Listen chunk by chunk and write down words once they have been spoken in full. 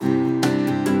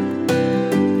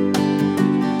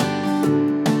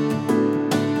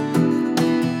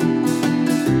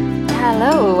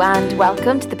Hello and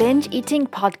welcome to the Binge Eating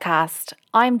Podcast.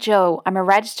 I'm Jo. I'm a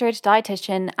registered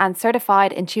dietitian and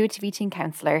certified intuitive eating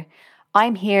counsellor.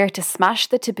 I'm here to smash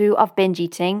the taboo of binge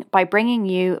eating by bringing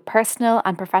you personal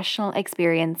and professional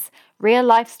experience, real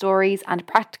life stories and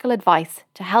practical advice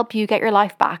to help you get your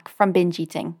life back from binge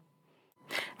eating.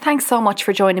 Thanks so much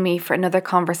for joining me for another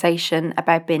conversation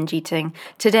about binge eating.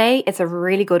 Today is a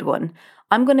really good one.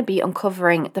 I'm going to be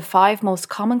uncovering the 5 most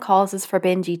common causes for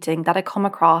binge eating that I come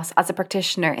across as a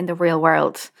practitioner in the real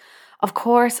world. Of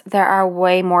course, there are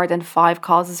way more than 5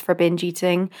 causes for binge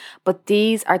eating, but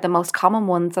these are the most common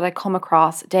ones that I come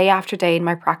across day after day in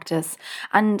my practice.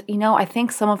 And, I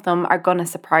think some of them are going to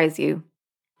surprise you.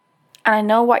 And I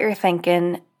know what you're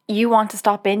thinking. You want to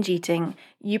stop binge eating.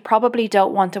 You probably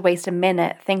don't want to waste a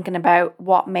minute thinking about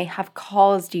what may have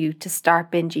caused you to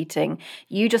start binge eating.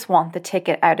 You just want the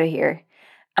ticket out of here.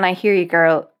 And I hear you,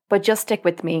 girl, but just stick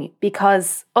with me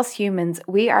because us humans,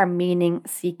 we are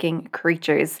meaning-seeking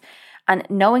creatures. And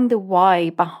knowing the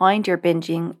why behind your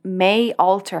binging may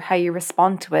alter how you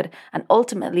respond to it and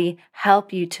ultimately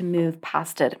help you to move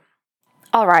past it.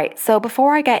 Alright, so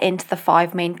before I get into the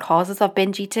 5 main causes of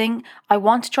binge eating, I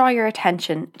want to draw your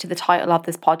attention to the title of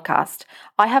this podcast.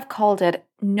 I have called it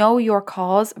Know Your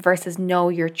Cause versus Know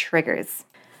Your Triggers.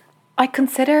 I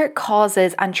consider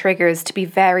causes and triggers to be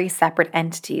very separate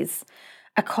entities.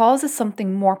 A cause is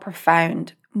something more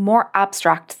profound, more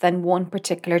abstract than one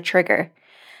particular trigger.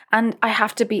 And I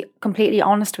have to be completely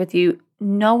honest with you,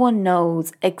 no one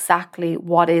knows exactly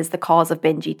what is the cause of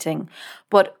binge eating.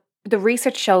 But the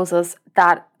research shows us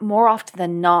that more often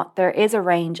than not, there is a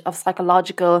range of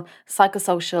psychological,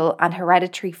 psychosocial, and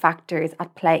hereditary factors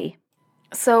at play.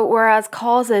 So whereas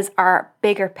causes are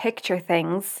bigger picture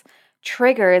things,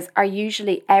 triggers are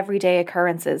usually everyday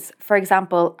occurrences. For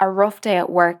example, a rough day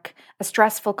at work, a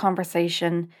stressful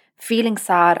conversation, feeling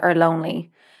sad or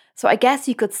lonely. So I guess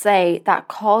you could say that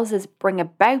causes bring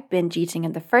about binge eating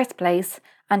in the first place,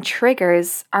 and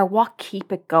triggers are what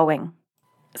keep it going.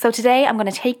 So today I'm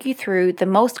going to take you through the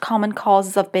most common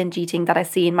causes of binge eating that I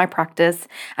see in my practice,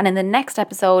 and in the next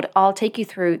episode I'll take you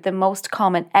through the most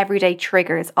common everyday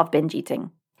triggers of binge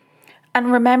eating. And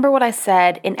remember what I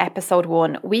said in episode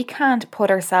 1, we can't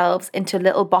put ourselves into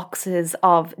little boxes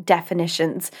of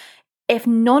definitions. If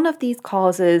none of these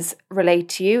causes relate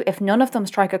to you, if none of them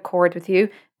strike a chord with you,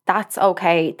 that's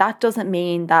okay. That doesn't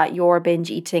mean that your binge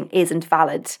eating isn't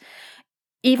valid.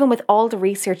 Even with all the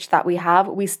research that we have,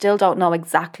 we still don't know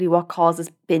exactly what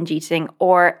causes binge eating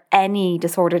or any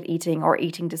disordered eating or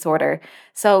eating disorder.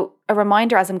 So a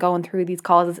reminder as I'm going through these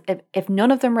causes, if none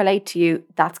of them relate to you,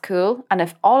 that's cool. And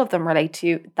if all of them relate to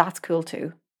you, that's cool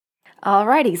too.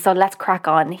 Alrighty, so let's crack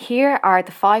on. Here are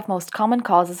the 5 most common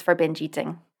causes for binge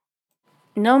eating.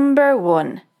 Number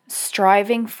 1,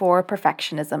 striving for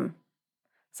perfectionism.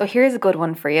 So here's a good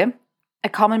one for you. A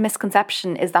common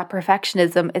misconception is that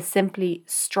perfectionism is simply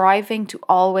striving to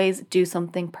always do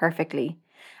something perfectly.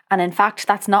 And in fact,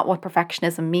 that's not what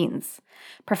perfectionism means.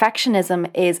 Perfectionism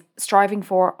is striving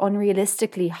for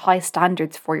unrealistically high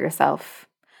standards for yourself.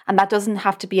 And that doesn't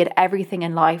have to be at everything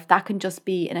in life. That can just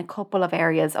be in a couple of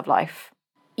areas of life.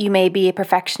 You may be a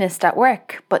perfectionist at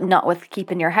work, but not with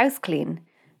keeping your house clean.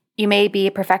 You may be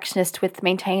a perfectionist with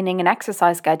maintaining an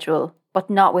exercise schedule, but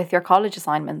not with your college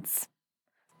assignments.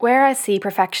 Where I see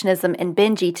perfectionism in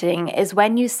binge eating is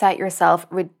when you set yourself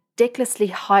ridiculously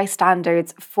high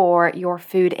standards for your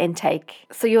food intake.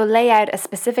 So you'll lay out a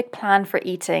specific plan for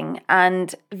eating,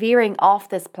 and veering off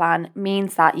this plan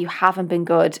means that you haven't been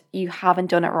good, you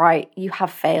haven't done it right, you have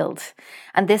failed.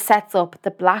 And this sets up the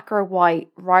black or white,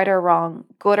 right or wrong,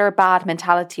 good or bad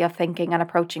mentality of thinking and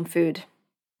approaching food.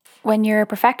 When you're a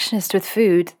perfectionist with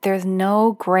food, there's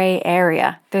no grey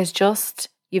area. There's just,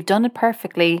 you've done it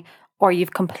perfectly, or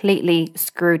you've completely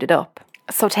screwed it up.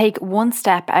 So take one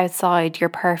step outside your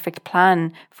perfect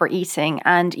plan for eating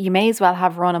and you may as well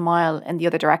have run a mile in the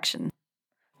other direction.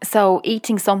 So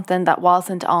eating something that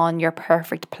wasn't on your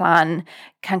perfect plan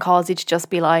can cause you to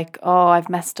just be like, oh, I've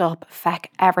messed up,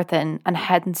 feck everything, and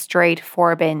heading straight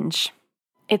for a binge.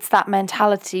 It's that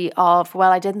mentality of,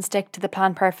 well, I didn't stick to the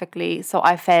plan perfectly, so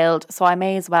I failed, so I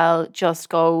may as well just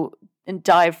go and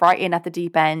dive right in at the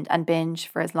deep end and binge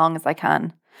for as long as I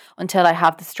can, until I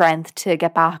have the strength to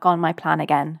get back on my plan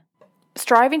again.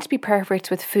 Striving to be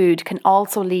perfect with food can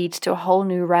also lead to a whole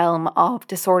new realm of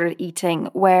disordered eating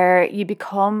where you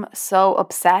become so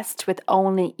obsessed with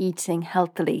only eating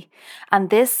healthily. And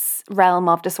this realm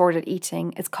of disordered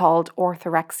eating is called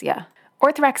orthorexia.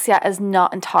 Orthorexia is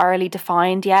not entirely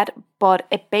defined yet, but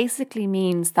it basically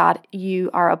means that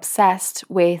you are obsessed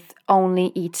with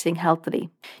only eating healthily.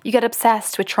 You get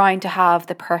obsessed with trying to have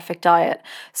the perfect diet.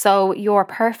 So your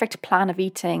perfect plan of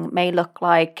eating may look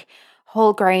like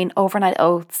whole grain overnight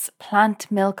oats, plant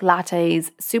milk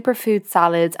lattes, superfood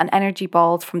salads, and energy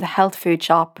balls from the health food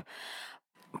shop.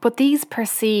 But these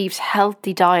perceived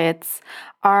healthy diets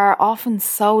are often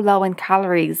so low in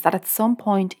calories that at some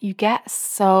point you get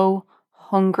so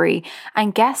hungry.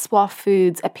 And guess what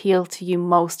foods appeal to you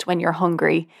most when you're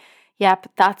hungry?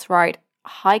 Yep, that's right.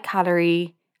 High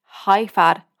calorie, high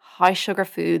fat, high sugar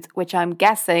foods, which I'm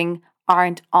guessing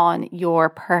aren't on your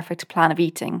perfect plan of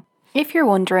eating. If you're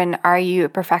wondering, are you a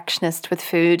perfectionist with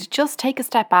food? Just take a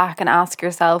step back and ask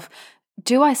yourself,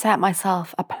 do I set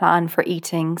myself a plan for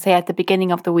eating, say at the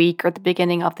beginning of the week or the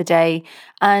beginning of the day?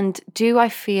 And do I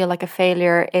feel like a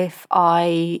failure if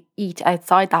I eat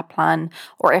outside that plan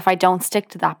or if I don't stick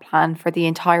to that plan for the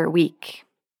entire week?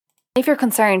 If you're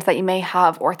concerned that you may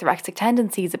have orthorexic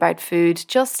tendencies about food,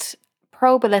 just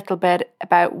probe a little bit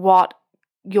about what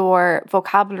your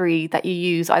vocabulary that you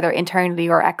use either internally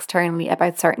or externally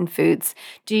about certain foods.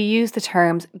 Do you use the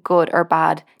terms good or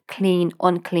bad, clean,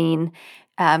 unclean,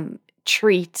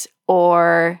 treat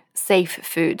or safe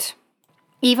food?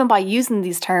 Even by using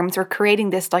these terms, we're creating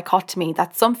this dichotomy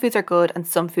that some foods are good and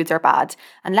some foods are bad.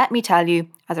 And let me tell you,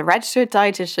 as a registered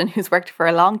dietitian who's worked for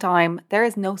a long time, there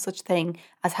is no such thing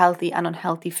as healthy and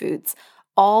unhealthy foods.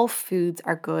 All foods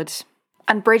are good.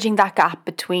 And bridging that gap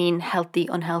between healthy,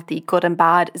 unhealthy, good and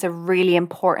bad is a really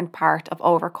important part of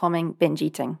overcoming binge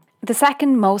eating. The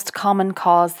second most common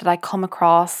cause that I come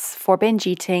across for binge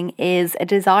eating is a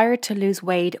desire to lose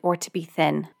weight or to be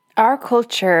thin. Our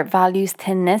culture values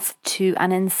thinness to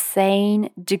an insane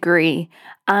degree,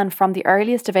 and from the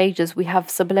earliest of ages, we have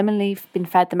subliminally been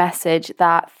fed the message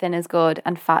that thin is good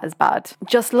and fat is bad.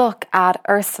 Just look at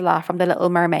Ursula from The Little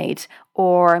Mermaid,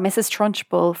 or Mrs.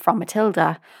 Trunchbull from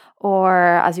Matilda,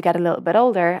 or as you get a little bit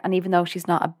older, and even though she's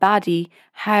not a baddie,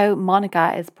 how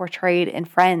Monica is portrayed in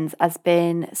Friends as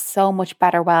being so much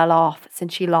better well off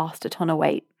since she lost a ton of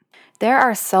weight. There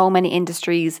are so many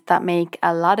industries that make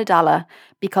a lot of dollar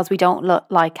because we don't look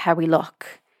like how we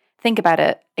look. Think about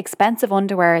it. Expensive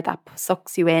underwear that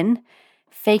sucks you in,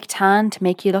 fake tan to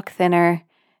make you look thinner,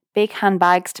 big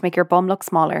handbags to make your bum look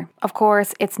smaller. Of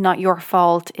course, it's not your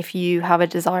fault if you have a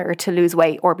desire to lose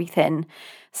weight or be thin.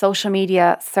 Social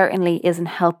media certainly isn't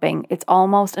helping. It's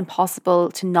almost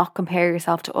impossible to not compare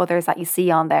yourself to others that you see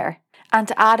on there. And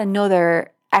to add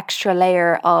another extra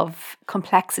layer of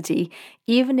complexity,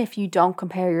 even if you don't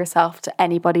compare yourself to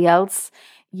anybody else,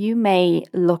 you may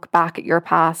look back at your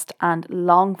past and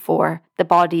long for the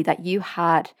body that you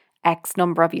had X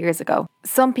number of years ago.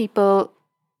 Some people,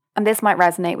 and this might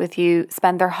resonate with you,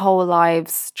 spend their whole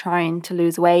lives trying to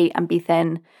lose weight and be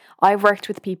thin. I've worked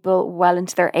with people well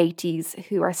into their 80s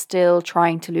who are still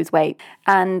trying to lose weight.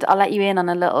 And I'll let you in on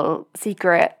a little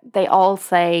secret. They all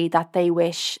say that they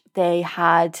wish they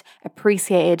had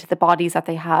appreciated the bodies that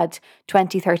they had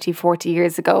 20, 30, 40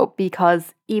 years ago,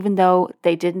 because even though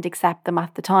they didn't accept them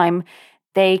at the time,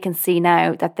 they can see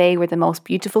now that they were the most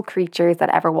beautiful creatures that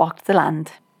ever walked the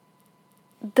land.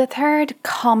 The third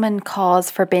common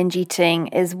cause for binge eating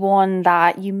is one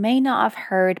that you may not have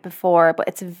heard before, but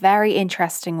it's a very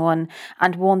interesting one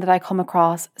and one that I come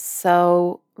across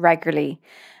so regularly.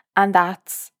 And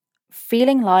that's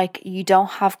feeling like you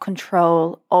don't have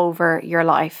control over your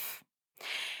life.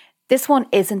 This one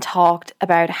isn't talked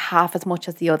about half as much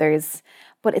as the others,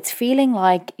 but it's feeling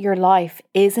like your life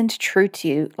isn't true to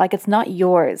you, like it's not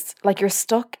yours, like you're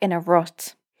stuck in a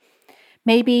rut.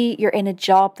 Maybe you're in a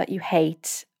job that you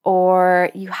hate,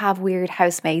 or you have weird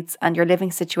housemates and your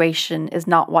living situation is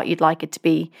not what you'd like it to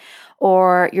be,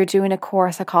 or you're doing a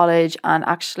course at college and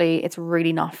actually it's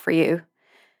really not for you.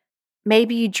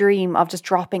 Maybe you dream of just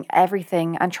dropping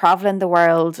everything and traveling the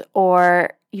world,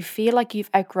 or you feel like you've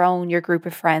outgrown your group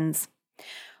of friends.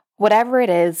 Whatever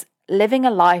it is, living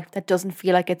a life that doesn't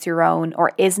feel like it's your own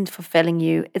or isn't fulfilling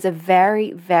you is a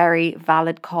very, very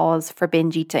valid cause for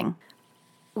binge eating.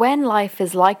 When life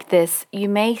is like this, you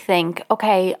may think,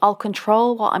 okay, I'll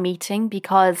control what I'm eating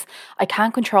because I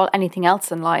can't control anything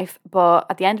else in life. But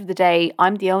at the end of the day,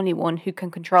 I'm the only one who can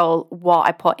control what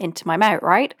I put into my mouth,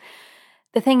 right?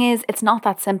 The thing is, it's not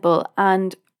that simple.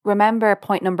 And remember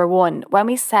point number one, when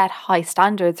we set high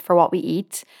standards for what we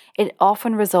eat, it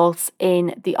often results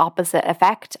in the opposite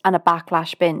effect and a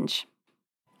backlash binge.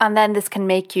 And then this can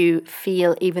make you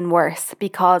feel even worse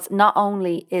because not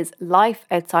only is life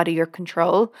outside of your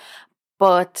control,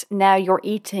 but now your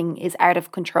eating is out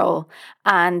of control.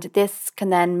 And this can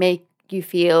then make you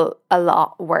feel a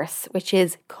lot worse, which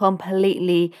is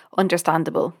completely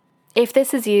understandable. If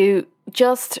this is you,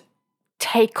 just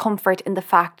take comfort in the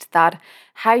fact that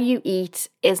how you eat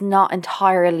is not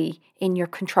entirely in your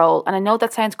control. And I know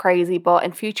that sounds crazy, but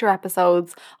in future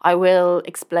episodes, I will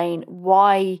explain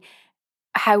why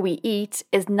how we eat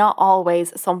is not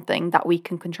always something that we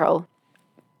can control.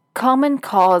 Common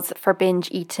cause for binge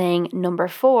eating number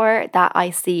 4 that I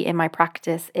see in my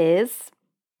practice is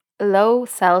low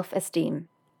self-esteem.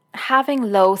 Having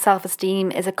low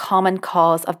self-esteem is a common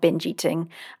cause of binge eating,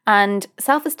 and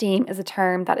self-esteem is a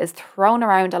term that is thrown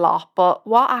around a lot, but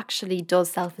what actually does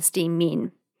self-esteem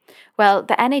mean? Well,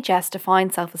 the NHS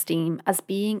defines self-esteem as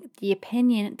being the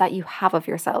opinion that you have of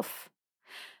yourself.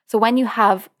 So when you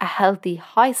have a healthy,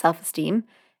 high self-esteem,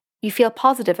 you feel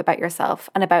positive about yourself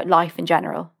and about life in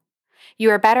general. You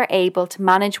are better able to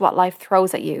manage what life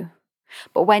throws at you.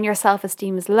 But when your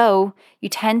self-esteem is low, you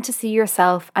tend to see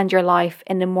yourself and your life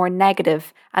in a more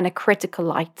negative and a critical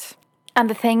light. And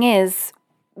the thing is,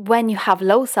 when you have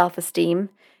low self-esteem,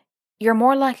 you're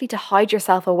more likely to hide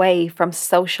yourself away from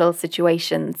social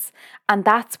situations. And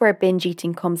that's where binge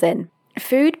eating comes in.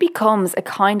 Food becomes a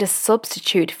kind of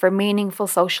substitute for meaningful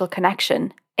social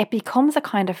connection. It becomes a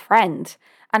kind of friend.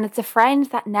 And it's a friend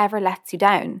that never lets you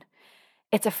down.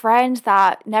 It's a friend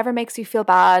that never makes you feel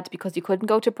bad because you couldn't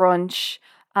go to brunch.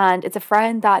 And it's a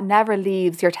friend that never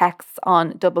leaves your texts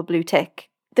on double blue tick.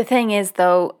 The thing is,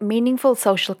 though, meaningful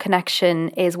social connection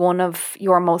is one of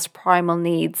your most primal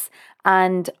needs.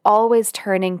 And always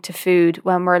turning to food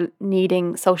when we're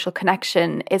needing social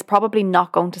connection is probably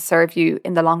not going to serve you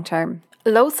in the long term.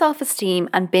 Low self-esteem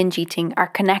and binge eating are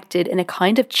connected in a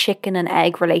kind of chicken and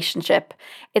egg relationship.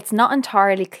 It's not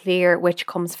entirely clear which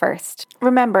comes first.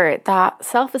 Remember that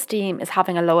self-esteem is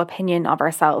having a low opinion of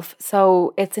ourselves,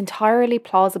 so it's entirely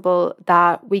plausible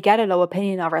that we get a low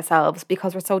opinion of ourselves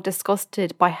because we're so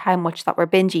disgusted by how much that we're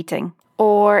binge eating.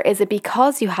 Or is it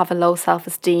because you have a low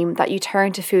self-esteem that you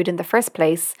turn to food in the first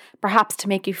place, perhaps to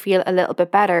make you feel a little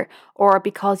bit better, or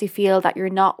because you feel that you're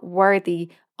not worthy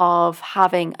of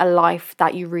having a life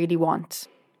that you really want?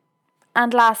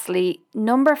 And lastly,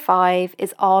 number 5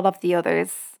 is all of the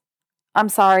others. I'm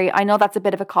sorry, I know that's a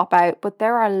bit of a cop-out, but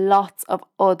there are lots of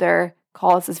other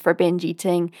causes for binge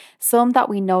eating, some that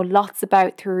we know lots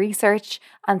about through research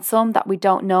and some that we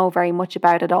don't know very much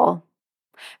about at all.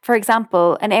 For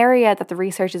example, an area that the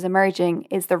research is emerging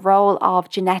is the role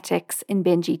of genetics in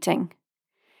binge eating.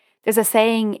 There's a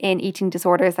saying in eating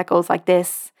disorders that goes like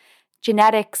this: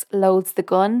 genetics loads the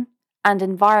gun and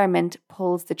environment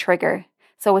pulls the trigger.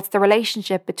 So it's the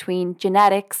relationship between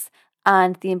genetics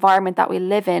and the environment that we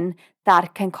live in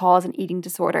that can cause an eating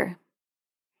disorder.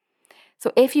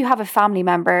 So if you have a family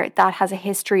member that has a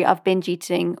history of binge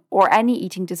eating or any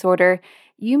eating disorder,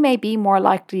 you may be more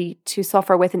likely to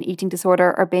suffer with an eating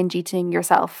disorder or binge eating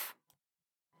yourself.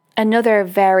 Another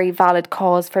very valid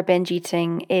cause for binge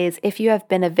eating is if you have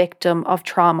been a victim of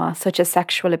trauma, such as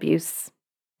sexual abuse.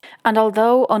 And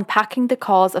although unpacking the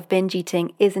cause of binge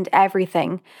eating isn't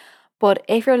everything, but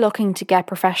if you're looking to get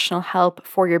professional help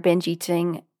for your binge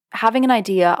eating, having an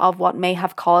idea of what may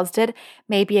have caused it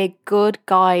may be a good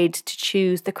guide to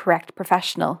choose the correct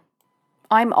professional.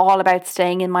 I'm all about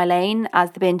staying in my lane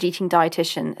as the binge eating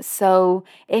dietitian. So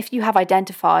if you have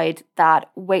identified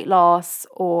that weight loss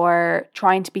or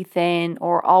trying to be thin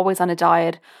or always on a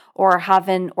diet or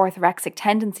having orthorexic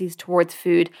tendencies towards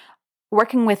food,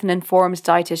 working with an informed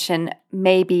dietitian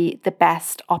may be the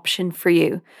best option for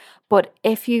you. But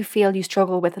if you feel you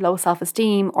struggle with low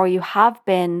self-esteem or you have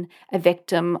been a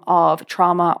victim of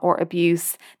trauma or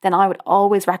abuse, then I would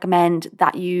always recommend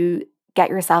that you get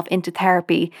yourself into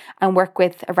therapy and work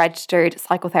with a registered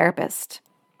psychotherapist.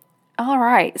 All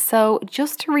right, so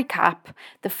just to recap,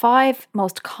 the 5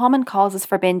 most common causes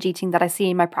for binge eating that I see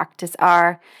in my practice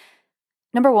are: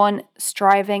 number 1,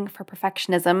 striving for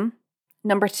perfectionism;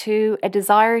 number 2, a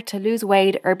desire to lose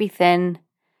weight or be thin;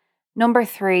 number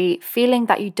 3, feeling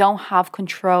that you don't have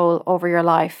control over your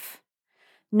life;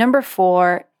 number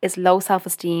 4 is low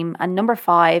self-esteem; and number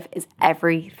 5 is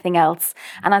everything else.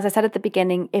 And as I said at the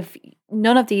beginning, if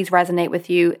none of these resonate with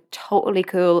you, totally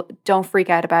cool. Don't freak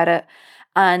out about it.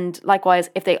 And likewise,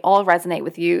 if they all resonate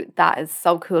with you, that is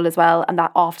so cool as well. And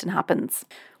that often happens.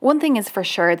 One thing is for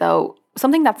sure though,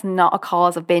 something that's not a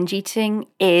cause of binge eating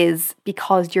is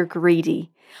because you're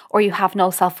greedy or you have no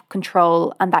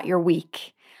self-control and that you're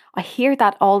weak. I hear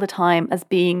that all the time as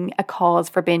being a cause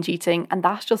for binge eating, and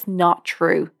that's just not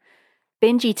true.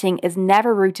 Binge eating is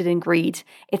never rooted in greed.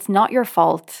 It's not your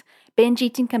fault. Binge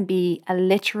eating can be a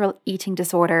literal eating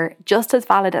disorder, just as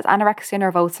valid as anorexia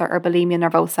nervosa or bulimia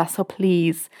nervosa. So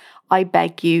please, I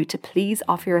beg you to please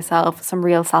offer yourself some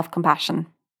real self-compassion.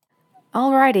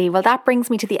 Alrighty, well, that brings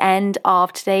me to the end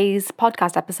of today's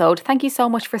podcast episode. Thank you so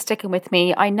much for sticking with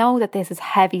me. I know that this is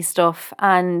heavy stuff,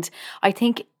 and I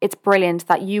think it's brilliant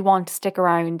that you want to stick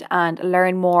around and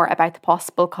learn more about the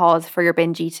possible cause for your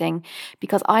binge eating,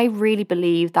 because I really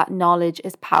believe that knowledge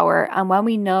is power. And when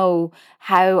we know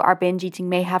how our binge eating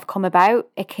may have come about,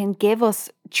 it can give us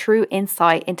true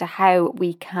insight into how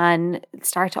we can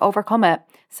start to overcome it.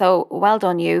 So well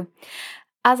done, you.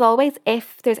 As always,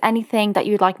 if there's anything that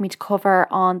you'd like me to cover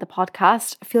on the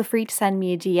podcast, feel free to send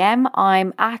me a DM.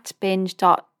 I'm at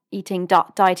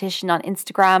binge.eating.dietitian on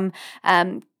Instagram.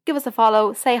 Give us a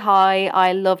follow, say hi.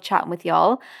 I love chatting with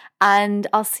y'all, and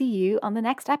I'll see you on the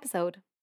next episode.